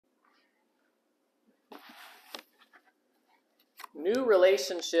New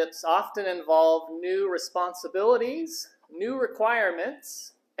relationships often involve new responsibilities, new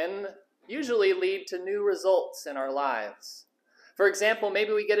requirements, and usually lead to new results in our lives. For example,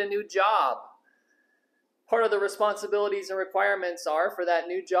 maybe we get a new job. Part of the responsibilities and requirements are for that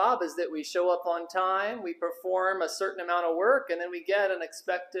new job is that we show up on time, we perform a certain amount of work, and then we get an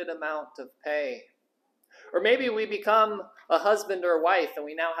expected amount of pay. Or maybe we become a husband or a wife and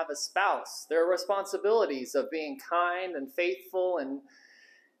we now have a spouse. There are responsibilities of being kind and faithful and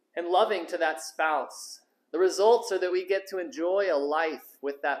loving to that spouse. The results are that we get to enjoy a life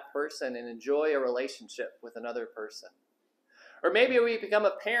with that person and enjoy a relationship with another person. Or maybe we become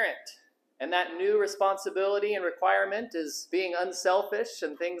a parent, and that new responsibility and requirement is being unselfish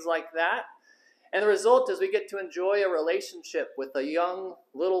and things like that. And the result is we get to enjoy a relationship with a young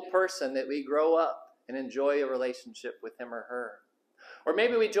little person that we grow up and enjoy a relationship with him or her. Or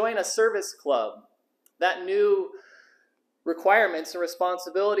maybe we join a service club. That new requirements and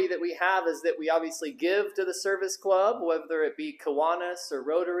responsibility that we have is that we obviously give to the service club, whether it be Kiwanis or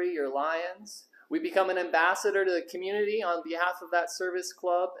Rotary or Lions. We become an ambassador to the community on behalf of that service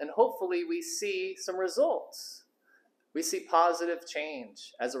club, and hopefully we see some results. We see positive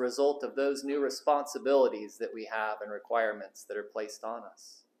change as a result of those new responsibilities that we have and requirements that are placed on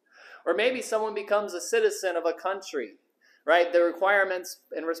us. Or maybe someone becomes a citizen of a country, right? The requirements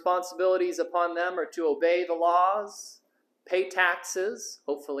and responsibilities upon them are to obey the laws, pay taxes,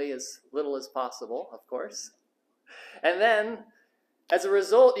 hopefully as little as possible, of course. And then, as a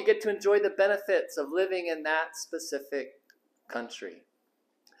result, you get to enjoy the benefits of living in that specific country.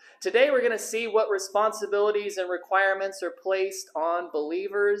 Today we're going to see what responsibilities and requirements are placed on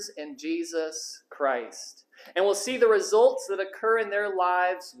believers in Jesus Christ. And we'll see the results that occur in their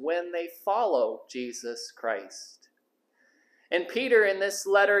lives when they follow Jesus Christ. And Peter, in this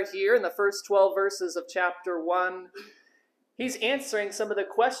letter here, in the first 12 verses of chapter 1, he's answering some of the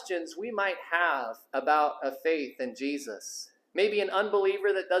questions we might have about a faith in Jesus. Maybe an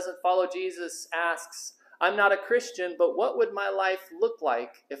unbeliever that doesn't follow Jesus asks, I'm not a Christian, but what would my life look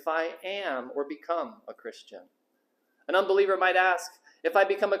like if I am or become a Christian? An unbeliever might ask, if I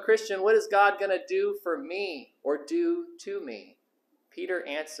become a Christian, what is God going to do for me or do to me? Peter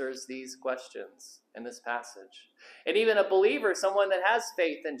answers these questions in this passage. And even a believer, someone that has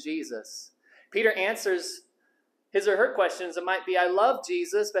faith in Jesus, Peter answers his or her questions. It might be, I love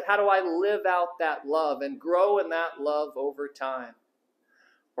Jesus, but how do I live out that love and grow in that love over time?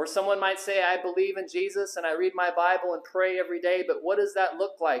 Or someone might say, I believe in Jesus and I read my Bible and pray every day, but what does that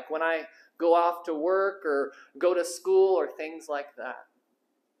look like when I go off to work or go to school or things like that?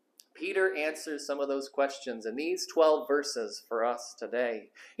 Peter answers some of those questions in these 12 verses for us today.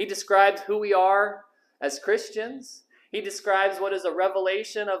 He describes who we are as Christians. He describes what is a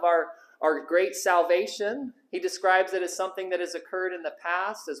revelation of our great salvation. He describes it as something that has occurred in the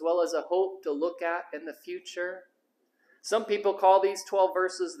past as well as a hope to look at in the future. Some people call these 12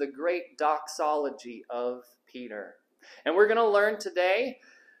 verses the great doxology of Peter. And we're going to learn today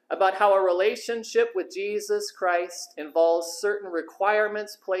about how a relationship with Jesus Christ involves certain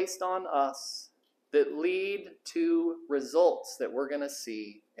requirements placed on us that lead to results that we're going to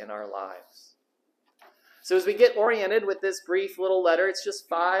see in our lives. So as we get oriented with this brief little letter, it's just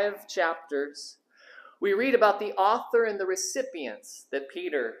 5 chapters, we read about the author and the recipients that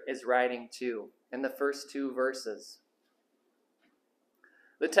Peter is writing to in the first 2 verses.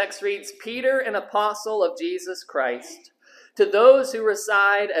 The text reads, Peter, an apostle of Jesus Christ, to those who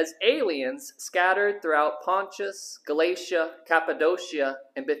reside as aliens scattered throughout Pontus, Galatia, Cappadocia,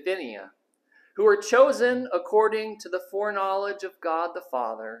 and Bithynia, who were chosen according to the foreknowledge of God the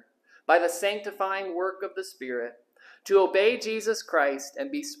Father, by the sanctifying work of the Spirit, to obey Jesus Christ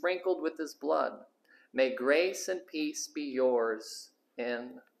and be sprinkled with his blood. May grace and peace be yours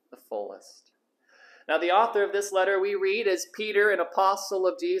in the fullest. Now, the author of this letter we read is Peter, an apostle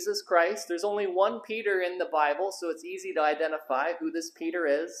of Jesus Christ. There's only one Peter in the Bible, so it's easy to identify who this Peter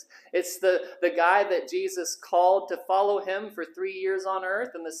is. It's the guy that Jesus called to follow him for 3 years on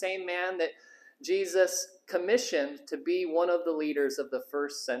earth, and the same man that Jesus commissioned to be one of the leaders of the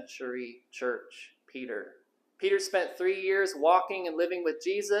first century church, Peter. Peter spent 3 years walking and living with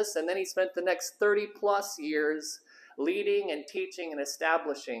Jesus, and then he spent the next 30 plus years leading and teaching and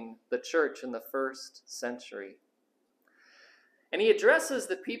establishing the church in the first century. And he addresses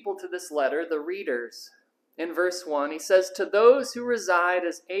the people to this letter, the readers. In verse 1, he says, to those who reside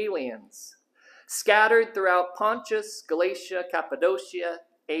as aliens, scattered throughout Pontus, Galatia, Cappadocia,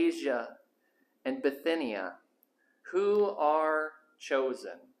 Asia, and Bithynia, who are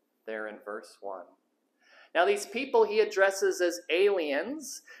chosen, there in verse 1. Now, these people he addresses as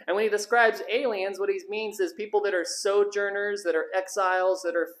aliens. And when he describes aliens, what he means is people that are sojourners, that are exiles,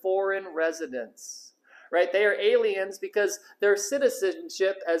 that are foreign residents. Right? They are aliens because their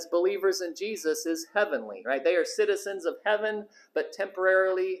citizenship as believers in Jesus is heavenly. Right? They are citizens of heaven, but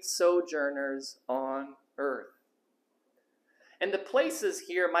temporarily sojourners on earth. And the places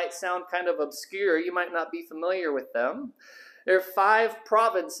here might sound kind of obscure. You might not be familiar with them. There are 5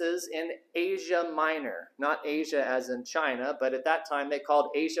 provinces in Asia Minor. Not Asia as in China, but at that time they called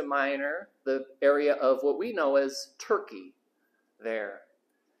Asia Minor the area of what we know as Turkey there.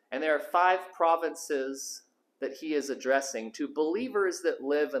 And there are 5 provinces that he is addressing to believers that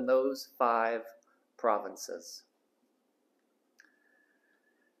live in those 5 provinces.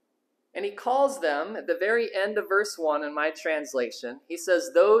 And he calls them, at the very end of verse 1 in my translation, he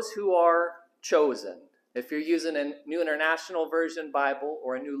says, those who are chosen. If you're using a New International Version Bible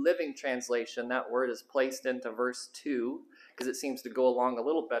or a New Living Translation, that word is placed into verse 2 because it seems to go along a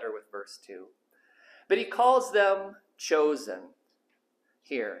little better with verse 2. But he calls them chosen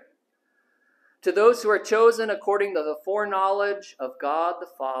here. To those who are chosen according to the foreknowledge of God the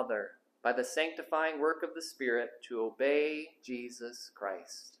Father by the sanctifying work of the Spirit to obey Jesus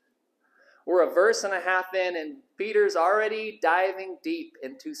Christ. We're a verse and a half in, and Peter's already diving deep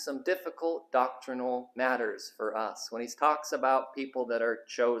into some difficult doctrinal matters for us when he talks about people that are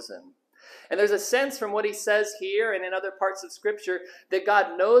chosen. And there's a sense from what he says here and in other parts of Scripture that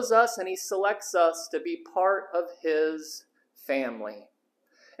God knows us and he selects us to be part of his family.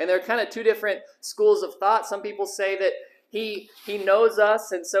 And there are kind of 2 different schools of thought. Some people say that he knows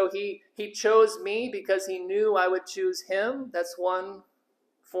us, and so he chose me because he knew I would choose him. That's one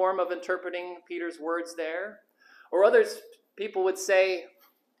form of interpreting Peter's words there. Or others, people would say,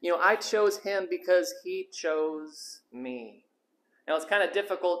 I chose him because he chose me. Now, it's kind of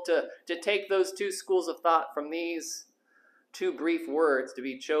difficult to take those 2 schools of thought from these 2 brief words, to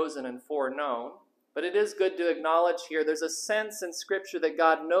be chosen and foreknown. But it is good to acknowledge here there's a sense in Scripture that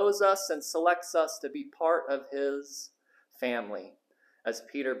God knows us and selects us to be part of his family, as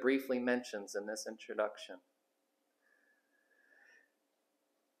Peter briefly mentions in this introduction.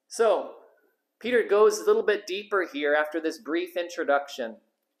 So, Peter goes a little bit deeper here after this brief introduction.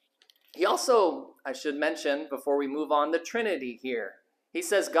 He also, I should mention before we move on, the Trinity here. He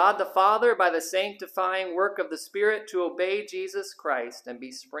says, God the Father, by the sanctifying work of the Spirit, to obey Jesus Christ and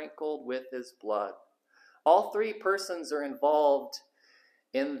be sprinkled with his blood. All 3 persons are involved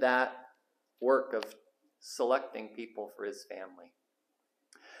in that work of selecting people for his family.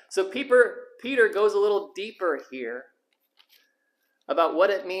 So Peter goes a little deeper here about what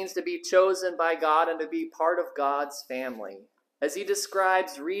it means to be chosen by God and to be part of God's family, as he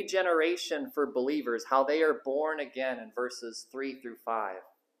describes regeneration for believers, how they are born again in verses 3 through 5.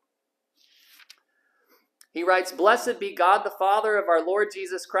 He writes, Blessed be God the Father of our Lord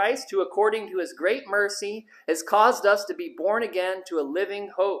Jesus Christ, who according to his great mercy has caused us to be born again to a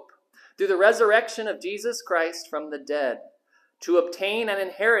living hope, through the resurrection of Jesus Christ from the dead, to obtain an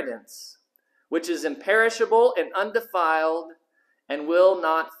inheritance, which is imperishable and undefiled, and will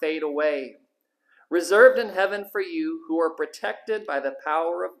not fade away, reserved in heaven for you who are protected by the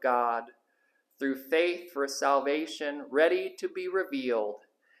power of God through faith for salvation ready to be revealed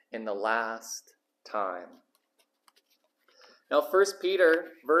in the last time. Now 1 Peter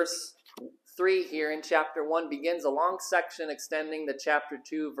verse 3 here in chapter 1 begins a long section extending to chapter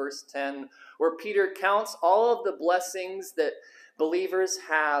 2 verse 10, where Peter counts all of the blessings that believers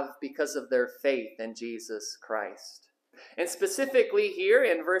have because of their faith in Jesus Christ. And specifically here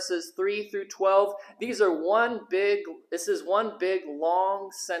in verses 3 through 12, this is one big long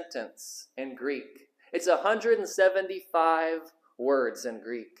sentence in Greek. It's 175 words in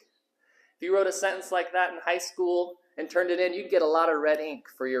Greek. If you wrote a sentence like that in high school and turned it in, you'd get a lot of red ink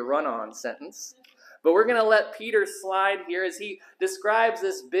for your run-on sentence. But we're going to let Peter slide here as he describes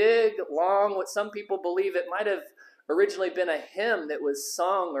this big, long, what some people believe it might have originally been a hymn that was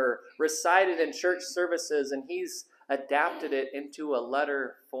sung or recited in church services, and he's adapted it into a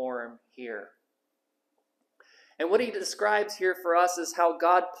letter form here. And what he describes here for us is how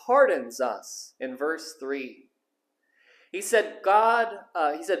God pardons us in verse 3. He said,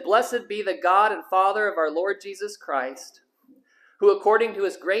 Blessed be the God and Father of our Lord Jesus Christ, who according to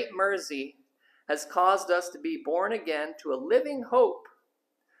his great mercy has caused us to be born again to a living hope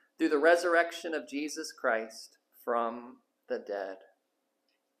through the resurrection of Jesus Christ from the dead.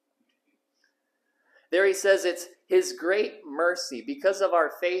 There he says it's his great mercy. Because of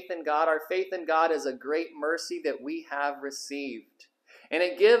our faith in God is a great mercy that we have received. And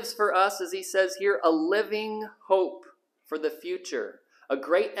it gives for us, as he says here, a living hope for the future, a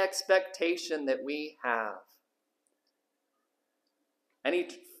great expectation that we have. And he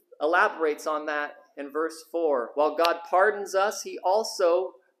elaborates on that in verse 4. While God pardons us, he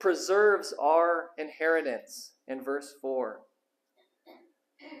also preserves our inheritance in verse 4.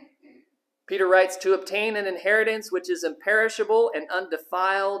 Peter writes, to obtain an inheritance which is imperishable and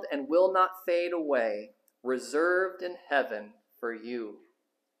undefiled and will not fade away, reserved in heaven for you.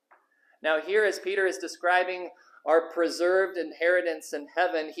 Now here, as Peter is describing our preserved inheritance in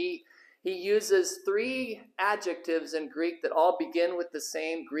heaven, he uses three adjectives in Greek that all begin with the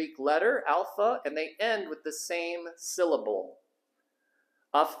same Greek letter, alpha, and they end with the same syllable.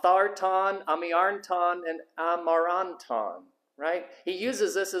 Aphtharton, amiarton, and amaranton, right? He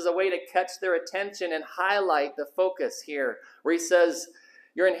uses this as a way to catch their attention and highlight the focus here, where he says,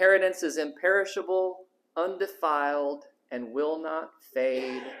 your inheritance is imperishable, undefiled, and will not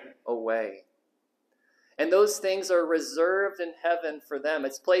fade away. And those things are reserved in heaven for them.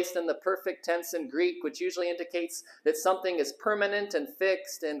 It's placed in the perfect tense in Greek, which usually indicates that something is permanent and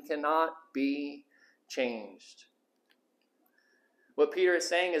fixed and cannot be changed. What Peter is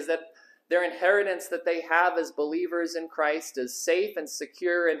saying is that their inheritance that they have as believers in Christ is safe and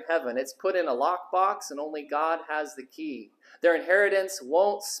secure in heaven. It's put in a lockbox and only God has the key. Their inheritance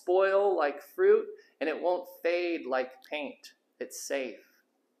won't spoil like fruit and it won't fade like paint. It's safe.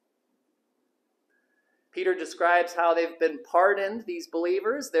 Peter describes how they've been pardoned, these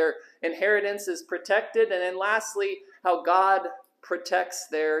believers. Their inheritance is protected. And then lastly, how God protects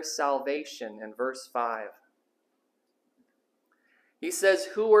their salvation in verse 5. He says,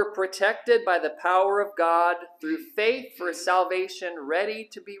 who were protected by the power of God through faith for salvation ready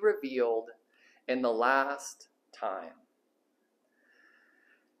to be revealed in the last time.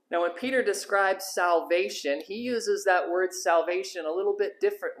 Now, when Peter describes salvation, he uses that word salvation a little bit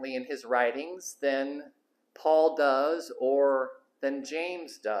differently in his writings than Paul does or than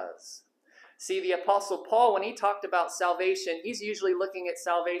James does. See, the Apostle Paul, when he talked about salvation, he's usually looking at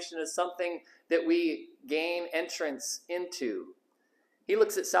salvation as something that we gain entrance into. He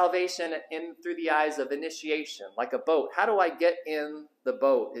looks at salvation through the eyes of initiation, like a boat. How do I get in the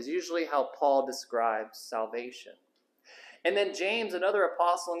boat is usually how Paul describes salvation. And then James, another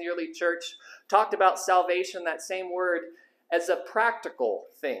apostle in the early church, talked about salvation, that same word, as a practical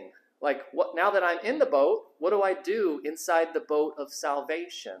thing. Like, now that I'm in the boat, what do I do inside the boat of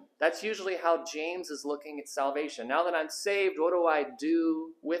salvation? That's usually how James is looking at salvation. Now that I'm saved, what do I do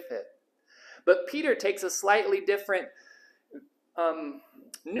with it? But Peter takes a slightly different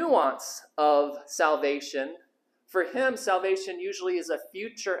nuance of salvation. For him, salvation usually is a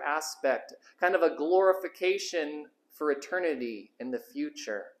future aspect, kind of a glorification for eternity in the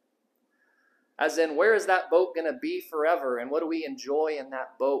future. As in, where is that boat going to be forever? And what do we enjoy in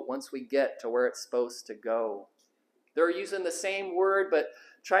that boat once we get to where it's supposed to go? They're using the same word, but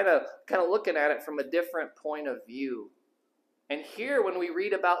trying to kind of looking at it from a different point of view. And here, when we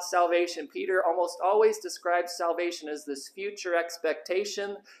read about salvation, Peter almost always describes salvation as this future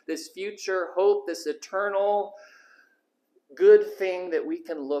expectation, this future hope, this eternal good thing that we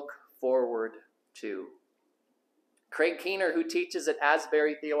can look forward to. Craig Keener, who teaches at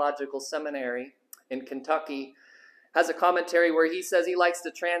Asbury Theological Seminary in Kentucky, has a commentary where he says he likes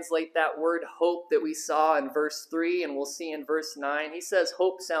to translate that word hope that we saw in verse 3 and we'll see in verse 9. He says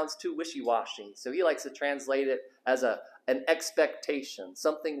hope sounds too wishy-washy, so he likes to translate it as an expectation,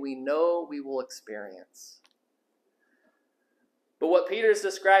 something we know we will experience. But what Peter's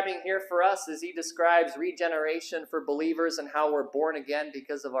describing here for us is he describes regeneration for believers and how we're born again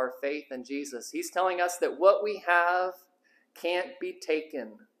because of our faith in Jesus. He's telling us that what we have can't be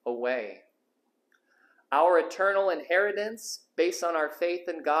taken away. Our eternal inheritance, based on our faith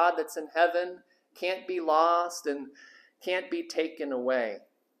in God that's in heaven, can't be lost and can't be taken away.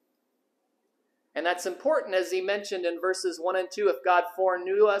 And that's important, as he mentioned in verses 1 and 2. If God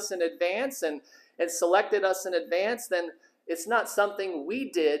foreknew us in advance and selected us in advance, then it's not something we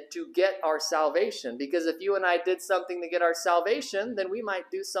did to get our salvation. Because if you and I did something to get our salvation, then we might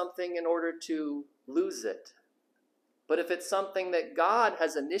do something in order to lose it. But if it's something that God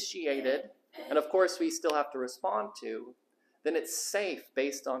has initiated, and of course we still have to respond to, then it's safe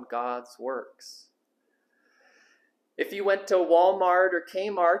based on God's works. If you went to Walmart or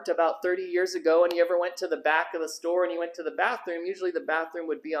Kmart about 30 years ago and you ever went to the back of the store and you went to the bathroom, usually the bathroom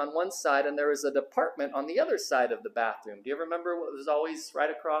would be on one side and there was a department on the other side of the bathroom. Do you ever remember what was always right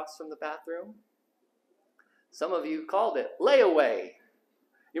across from the bathroom? Some of you called it layaway.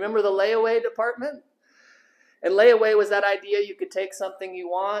 You remember the layaway department? And layaway was that idea you could take something you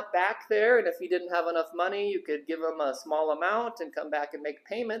want back there, and if you didn't have enough money, you could give them a small amount and come back and make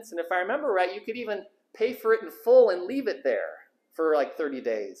payments. And if I remember right, you could even pay for it in full and leave it there. for like 30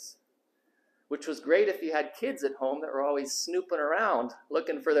 days, which was great if you had kids at home that were always snooping around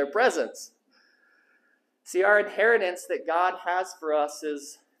looking for their presents. See, our inheritance that God has for us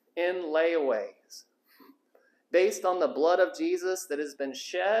is in layaways. Based on the blood of Jesus that has been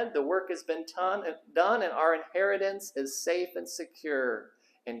shed, the work has been done, and our inheritance is safe and secure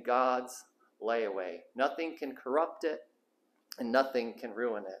in God's layaway. Nothing can corrupt it, and nothing can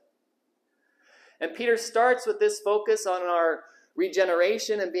ruin it. And Peter starts with this focus on our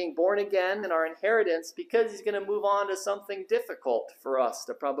regeneration and being born again and our inheritance because he's going to move on to something difficult for us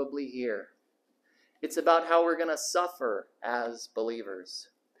to probably hear. It's about how we're going to suffer as believers.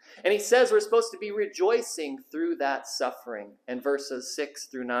 And he says we're supposed to be rejoicing through that suffering in verses 6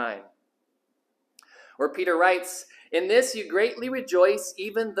 through 9. Where Peter writes, "In this you greatly rejoice,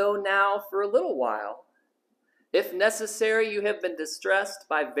 even though now for a little while, if necessary, you have been distressed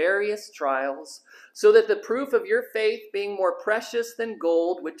by various trials, so that the proof of your faith, being more precious than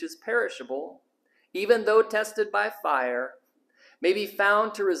gold, which is perishable, even though tested by fire, may be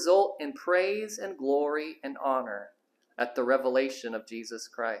found to result in praise and glory and honor at the revelation of Jesus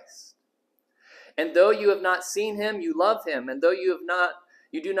Christ. And though you have not seen him, you love him. And though you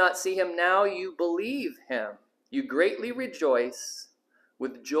do not see him now, you believe him. You greatly rejoice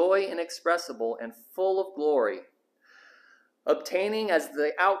with joy inexpressible and full of glory, obtaining as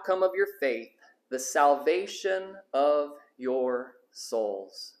the outcome of your faith the salvation of your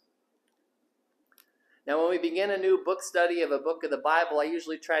souls." Now, when we begin a new book study of a book of the Bible, I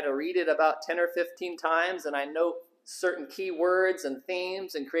usually try to read it about 10 or 15 times, and I note certain key words and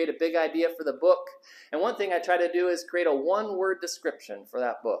themes and create a big idea for the book. And one thing I try to do is create a one-word description for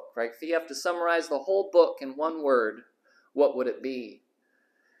that book, right? If you have to summarize the whole book in one word, what would it be?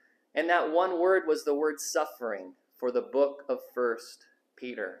 And that one word was the word suffering for the book of 1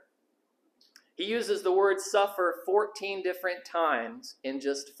 Peter. He uses the word suffer 14 different times in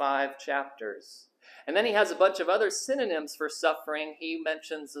just 5 chapters. And then he has a bunch of other synonyms for suffering he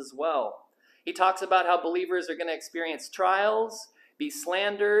mentions as well. He talks about how believers are going to experience trials, be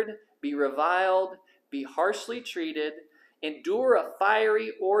slandered, be reviled, be harshly treated, endure a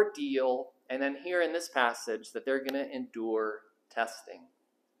fiery ordeal, and then here in this passage that they're going to endure testing.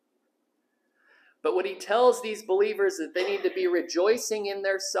 But what he tells these believers is that they need to be rejoicing in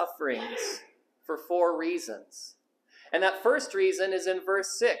their sufferings for 4 reasons. And that first reason is in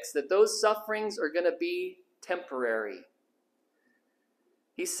verse 6, that those sufferings are going to be temporary.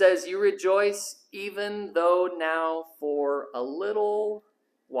 He says, "You rejoice even though now for a little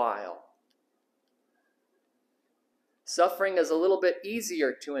while." Suffering is a little bit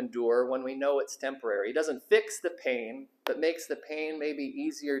easier to endure when we know it's temporary. It doesn't fix the pain, but makes the pain maybe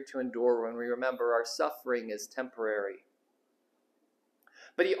easier to endure when we remember our suffering is temporary.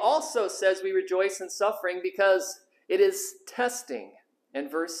 But he also says we rejoice in suffering because it is testing in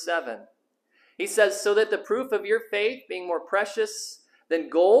verse 7. He says, "So that the proof of your faith, being more precious than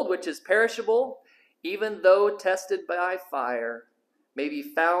gold, which is perishable, even though tested by fire, may be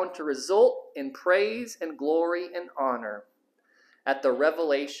found to result in praise and glory and honor at the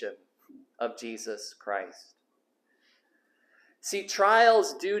revelation of Jesus Christ." See,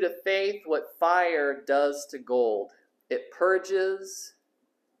 trials do to faith what fire does to gold. It purges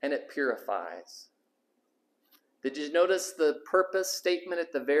and it purifies. Did you notice the purpose statement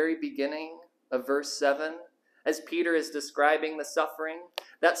at the very beginning of verse 7 as Peter is describing the suffering?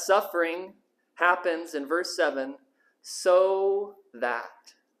 That suffering happens in verse 7 so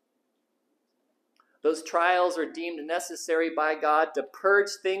that. Those trials are deemed necessary by God to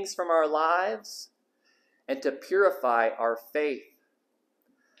purge things from our lives and to purify our faith.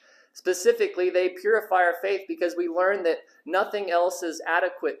 Specifically, they purify our faith because we learn that nothing else is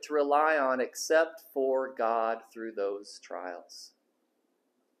adequate to rely on except for God through those trials.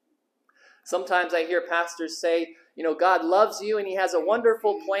 Sometimes I hear pastors say, God loves you and he has a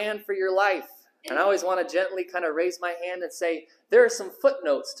wonderful plan for your life. And I always want to gently kind of raise my hand and say, there are some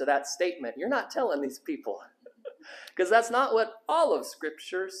footnotes to that statement. You're not telling these people. Because that's not what all of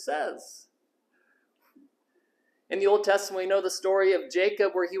Scripture says. In the Old Testament, we know the story of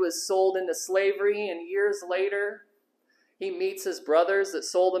Jacob where he was sold into slavery, and years later, he meets his brothers that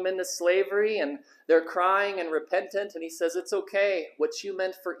sold him into slavery, and they're crying and repentant, and he says, "It's okay. What you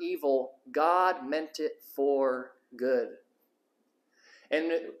meant for evil, God meant it for good."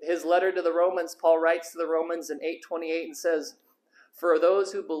 In his letter to the Romans, Paul writes to the Romans in 8:28 and says, "For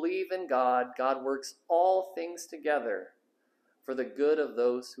those who believe in God, God works all things together for the good of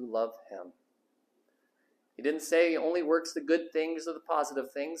those who love him." He didn't say he only works the good things or the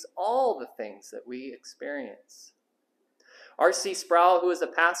positive things, all the things that we experience. R.C. Sproul, who is a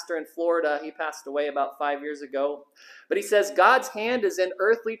pastor in Florida, he passed away about 5 years ago. But he says, God's hand is in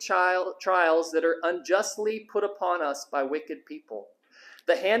earthly trials that are unjustly put upon us by wicked people.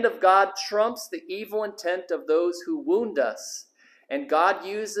 The hand of God trumps the evil intent of those who wound us, and God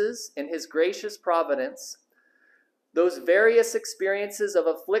uses, in his gracious providence, those various experiences of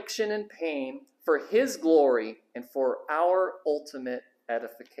affliction and pain for his glory and for our ultimate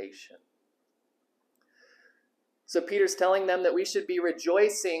edification. So Peter's telling them that we should be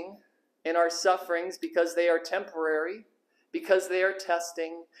rejoicing in our sufferings because they are temporary, because they are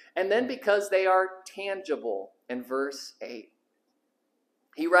testing, and then because they are tangible in verse 8.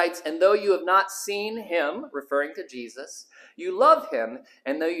 He writes, and though you have not seen him, referring to Jesus, you love him,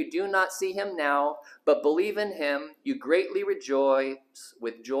 and though you do not see him now, but believe in him, you greatly rejoice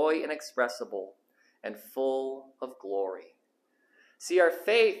with joy inexpressible and full of glory. See, our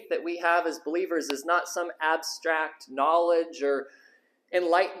faith that we have as believers is not some abstract knowledge or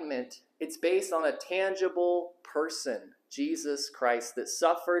enlightenment. It's based on a tangible person, Jesus Christ, that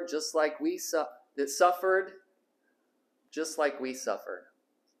suffered just like we suffer.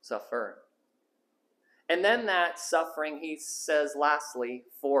 And then that suffering, he says lastly,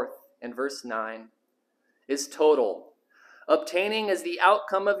 fourth, in verse 9, is total, obtaining as the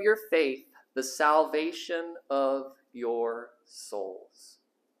outcome of your faith the salvation of your souls.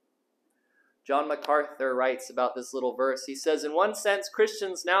 John MacArthur writes about this little verse. He says, in one sense,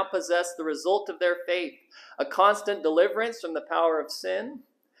 Christians now possess the result of their faith, a constant deliverance from the power of sin.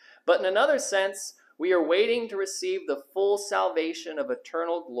 But in another sense, we are waiting to receive the full salvation of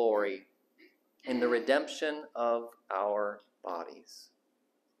eternal glory in the redemption of our bodies.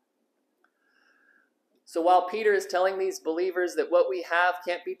 So while Peter is telling these believers that what we have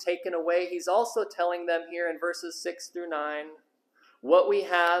can't be taken away, he's also telling them here in verses 6 through 9, what we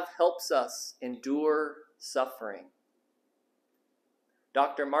have helps us endure suffering.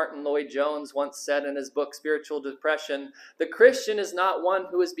 Dr. Martin Lloyd-Jones once said in his book, Spiritual Depression, the Christian is not one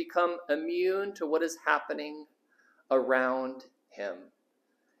who has become immune to what is happening around him.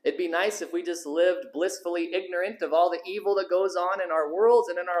 It'd be nice if we just lived blissfully ignorant of all the evil that goes on in our worlds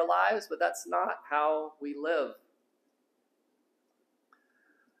and in our lives, but that's not how we live.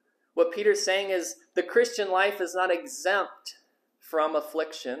 What Peter's saying is the Christian life is not exempt from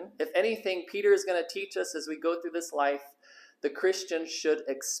affliction. If anything, Peter is going to teach us as we go through this life, the Christian should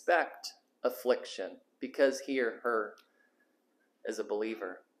expect affliction because he or her is a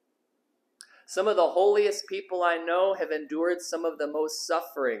believer. Some of the holiest people I know have endured some of the most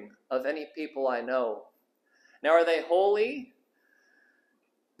suffering of any people I know. Now, are they holy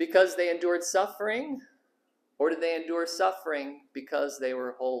because they endured suffering? Or did they endure suffering because they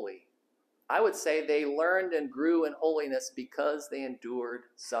were holy? I would say they learned and grew in holiness because they endured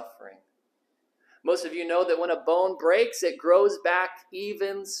suffering. Most of you know that when a bone breaks, it grows back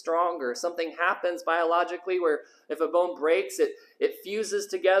even stronger. Something happens biologically where if a bone breaks, it fuses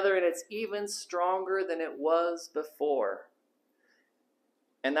together and it's even stronger than it was before.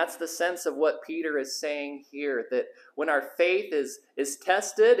 And that's the sense of what Peter is saying here, that when our faith is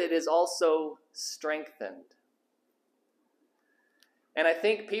tested, it is also strengthened. And I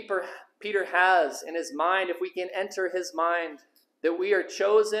think Peter has in his mind, if we can enter his mind, that we are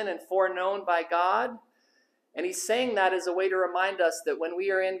chosen and foreknown by God. And he's saying that as a way to remind us that when we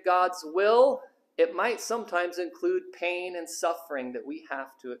are in God's will, it might sometimes include pain and suffering that we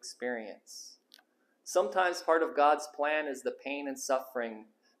have to experience. Sometimes part of God's plan is the pain and suffering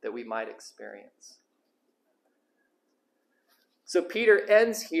that we might experience. So Peter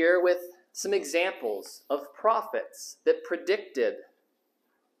ends here with some examples of prophets that predicted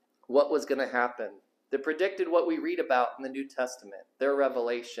what was going to happen, that predicted what we read about in the New Testament, their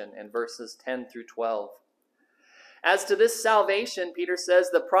revelation in verses 10 through 12. As to this salvation, Peter says,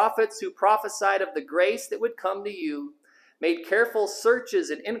 the prophets who prophesied of the grace that would come to you made careful searches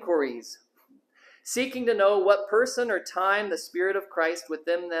and inquiries, seeking to know what person or time the Spirit of Christ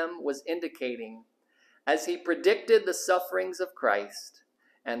within them was indicating, as he predicted the sufferings of Christ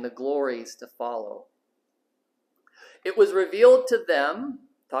and the glories to follow. It was revealed to them,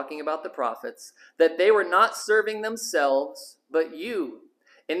 talking about the prophets, that they were not serving themselves, but you,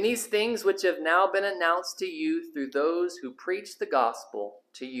 in these things which have now been announced to you through those who preach the gospel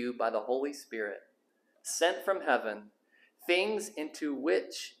to you by the Holy Spirit, sent from heaven, things into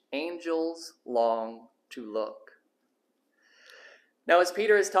which angels long to look. Now, as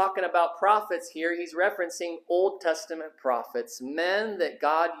Peter is talking about prophets here, he's referencing Old Testament prophets, men that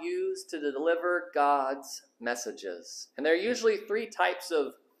God used to deliver God's messages. And there are usually three types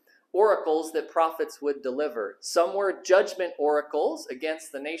of oracles that prophets would deliver. Some were judgment oracles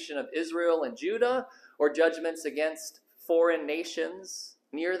against the nation of Israel and Judah, or judgments against foreign nations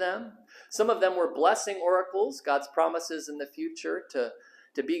near them. Some of them were blessing oracles, God's promises in the future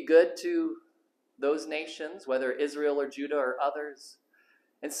to be good to those nations, whether Israel or Judah or others.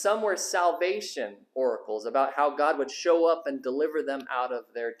 And some were salvation oracles about how God would show up and deliver them out of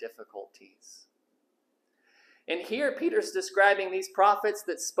their difficulties. And here Peter's describing these prophets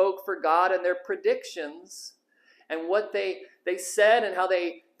that spoke for God and their predictions and what they said and how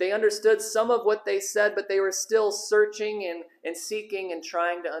they understood some of what they said, but they were still searching and seeking and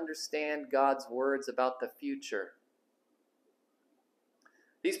trying to understand God's words about the future.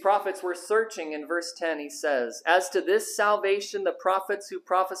 These prophets were searching. In verse 10, he says, "As to this salvation, the prophets who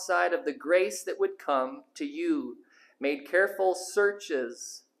prophesied of the grace that would come to you made careful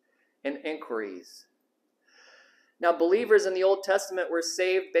searches and inquiries." Now, believers in the Old Testament were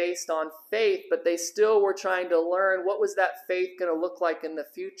saved based on faith, but they still were trying to learn what was that faith going to look like in the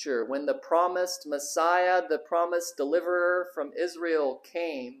future when the promised Messiah, the promised deliverer from Israel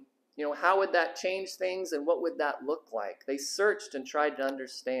came. How would that change things and what would that look like? They searched and tried to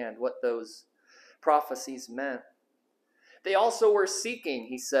understand what those prophecies meant. They also were seeking,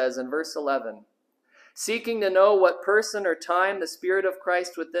 he says in verse 11, seeking to know what person or time the Spirit of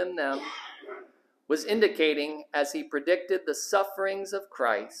Christ within them was indicating as he predicted the sufferings of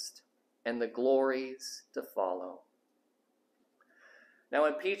Christ and the glories to follow. Now,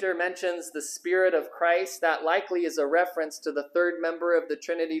 when Peter mentions the Spirit of Christ, that likely is a reference to the third member of the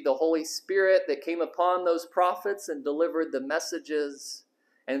Trinity, the Holy Spirit, that came upon those prophets and delivered the messages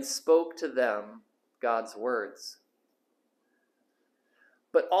and spoke to them God's words.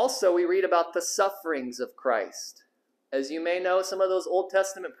 But also we read about the sufferings of Christ. As you may know, some of those Old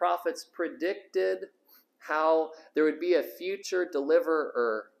Testament prophets predicted how there would be a future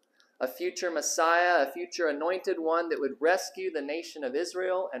deliverer, a future Messiah, a future anointed one that would rescue the nation of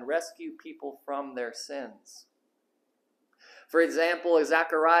Israel and rescue people from their sins. For example,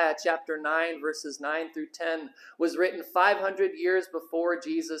 Zechariah chapter 9, verses 9 through 10 was written 500 years before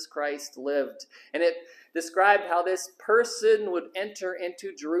Jesus Christ lived. And it described how this person would enter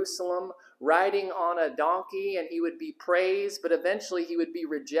into Jerusalem riding on a donkey, and he would be praised, but eventually he would be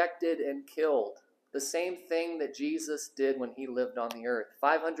rejected and killed. The same thing that Jesus did when he lived on the earth,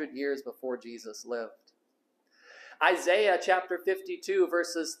 500 years before Jesus lived. Isaiah chapter 52,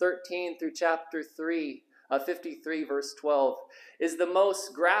 verses 13 through chapter 53, verse 12, is the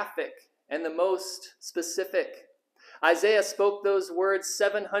most graphic and the most specific. Isaiah spoke those words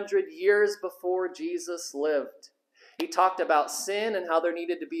 700 years before Jesus lived. He talked about sin and how there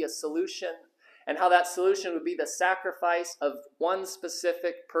needed to be a solution, and how that solution would be the sacrifice of one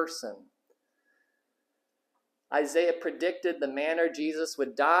specific person. Isaiah predicted the manner Jesus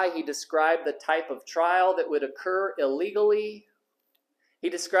would die. He described the type of trial that would occur illegally. He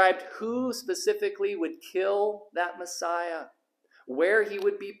described who specifically would kill that Messiah, where he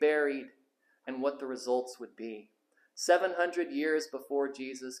would be buried, and what the results would be. 700 years before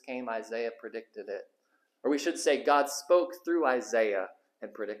Jesus came, Isaiah predicted it. Or we should say, God spoke through Isaiah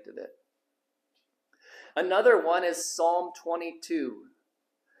and predicted it. Another one is Psalm 22.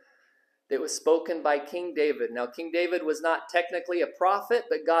 That was spoken by King David. Now, King David was not technically a prophet,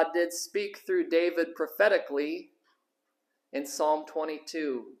 but God did speak through David prophetically in Psalm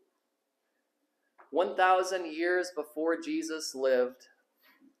 22. 1,000 years before Jesus lived,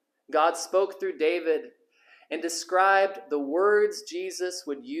 God spoke through David and described the words Jesus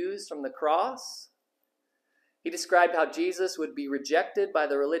would use from the cross. He described how Jesus would be rejected by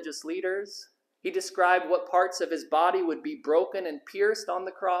the religious leaders. He described what parts of his body would be broken and pierced on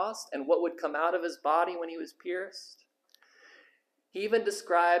the cross and what would come out of his body when he was pierced. He even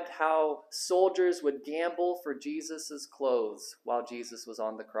described how soldiers would gamble for Jesus' clothes while Jesus was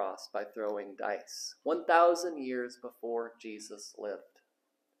on the cross by throwing dice, 1,000 years before Jesus lived.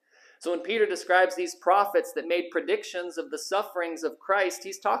 So when Peter describes these prophets that made predictions of the sufferings of Christ,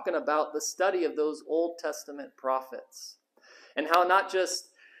 he's talking about the study of those Old Testament prophets and how not just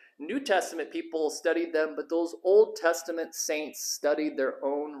New Testament people studied them, but those Old Testament saints studied their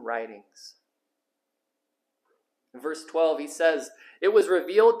own writings. In verse 12, he says, "It was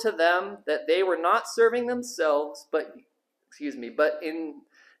revealed to them that they were not serving themselves, but in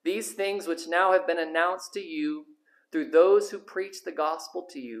these things which now have been announced to you through those who preach the gospel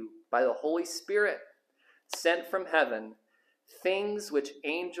to you by the Holy Spirit sent from heaven, things which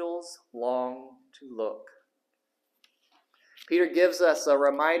angels long to look." Peter gives us a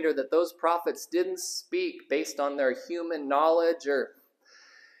reminder that those prophets didn't speak based on their human knowledge or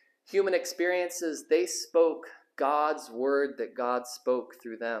human experiences. They spoke God's word that God spoke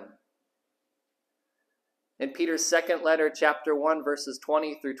through them. In Peter's second letter, chapter 1, verses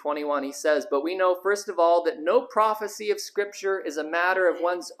 20 through 21, he says, "But we know, first of all, that no prophecy of Scripture is a matter of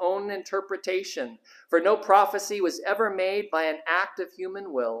one's own interpretation. For no prophecy was ever made by an act of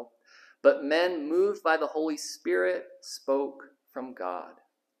human will, but men moved by the Holy Spirit spoke from God."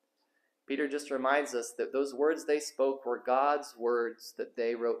 Peter just reminds us that those words they spoke were God's words that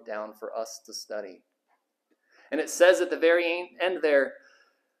they wrote down for us to study. And it says at the very end there,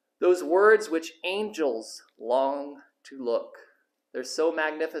 those words which angels long to look. They're so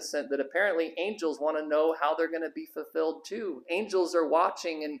magnificent that apparently angels want to know how they're going to be fulfilled too. Angels are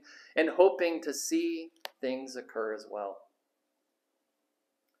watching and hoping to see things occur as well.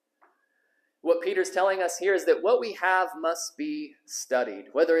 What Peter's telling us here is that what we have must be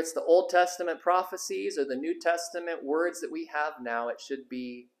studied. Whether it's the Old Testament prophecies or the New Testament words that we have now, it should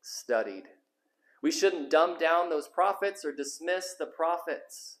be studied. We shouldn't dumb down those prophets or dismiss the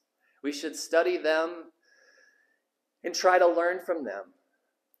prophets. We should study them and try to learn from them.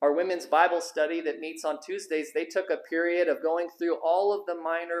 Our women's Bible study that meets on Tuesdays, they took a period of going through all of the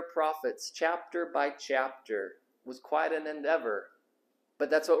minor prophets, chapter by chapter. It was quite an endeavor.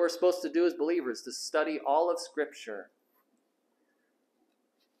 But that's what we're supposed to do as believers, to study all of Scripture.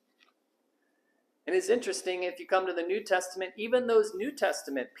 And it's interesting, if you come to the New Testament, even those New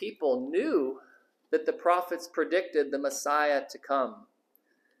Testament people knew that the prophets predicted the Messiah to come.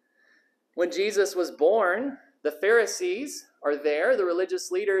 When Jesus was born, the Pharisees are there, the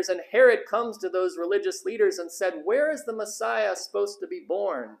religious leaders, and Herod comes to those religious leaders and said, "Where is the Messiah supposed to be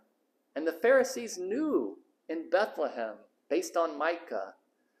born?" And the Pharisees knew in Bethlehem, based on Micah.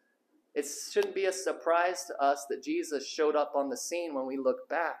 It shouldn't be a surprise to us that Jesus showed up on the scene when we look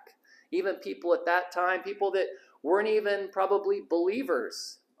back. Even people at that time, people that weren't even probably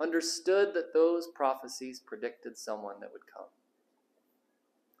believers, understood that those prophecies predicted someone that would come.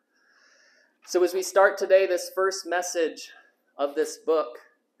 So as we start today this first message of this book,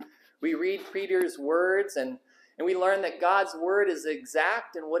 we read Peter's words and we learn that God's word is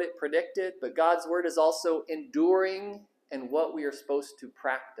exact in what it predicted, but God's word is also enduring in what we are supposed to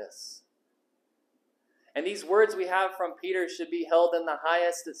practice. And these words we have from Peter should be held in the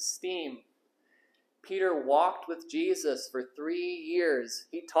highest esteem. Peter walked with Jesus for 3 years.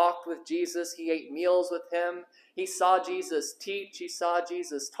 He talked with Jesus. He ate meals with him. He saw Jesus teach. He saw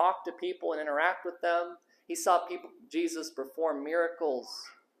Jesus talk to people and interact with them. He saw Jesus perform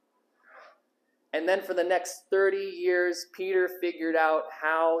miracles. And then for the next 30 years, Peter figured out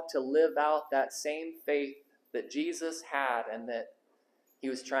how to live out that same faith that Jesus had and that he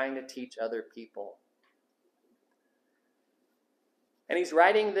was trying to teach other people. And he's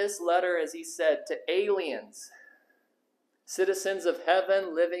writing this letter, as he said, to aliens, citizens of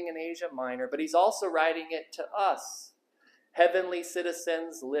heaven living in Asia Minor, but he's also writing it to us, heavenly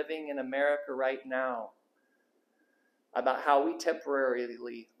citizens living in America right now, about how we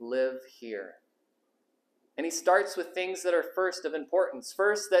temporarily live here. And he starts with things that are first of importance.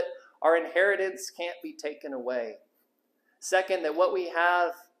 First, that our inheritance can't be taken away. Second, that what we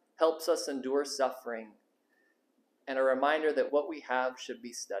have helps us endure suffering. And a reminder that what we have should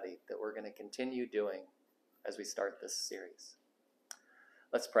be studied, that we're going to continue doing as we start this series.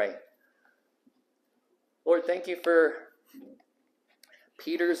 Let's pray. Lord, thank you for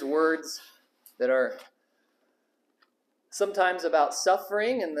Peter's words that are sometimes about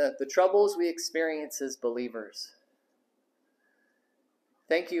suffering and the troubles we experience as believers.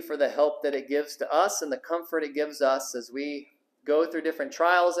 Thank you for the help that it gives to us and the comfort it gives us as we go through different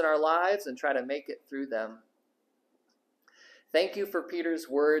trials in our lives and try to make it through them. Thank you for Peter's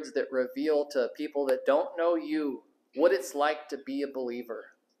words that reveal to people that don't know you what it's like to be a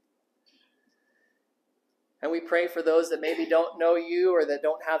believer. And we pray for those that maybe don't know you or that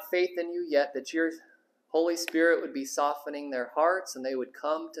don't have faith in you yet, that your Holy Spirit would be softening their hearts and they would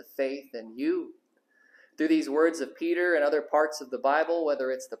come to faith in you. Through these words of Peter and other parts of the Bible, whether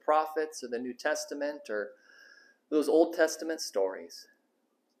it's the prophets or the New Testament or those Old Testament stories,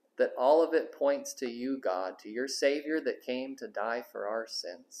 that all of it points to you, God, to your Savior that came to die for our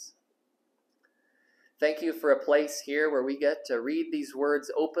sins. Thank you for a place here where we get to read these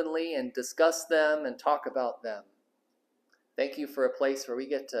words openly and discuss them and talk about them. Thank you for a place where we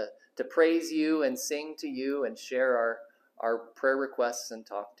get to praise you and sing to you and share our prayer requests and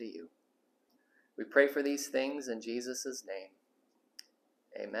talk to you. We pray for these things in Jesus' name.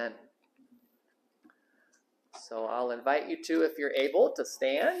 Amen. So I'll invite you to, if you're able, to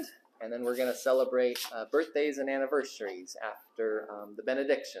stand, and then we're going to celebrate birthdays and anniversaries after the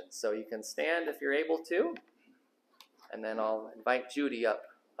benediction. So you can stand if you're able to, and then I'll invite Judy up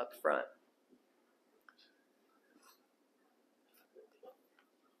front.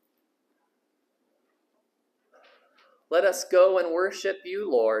 Let us go and worship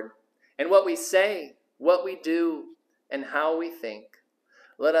you, Lord, and what we say, what we do, and how we think.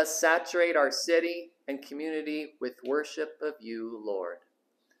 Let us saturate our city and community with worship of you, Lord.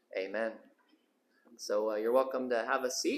 Amen. So you're welcome to have a seat.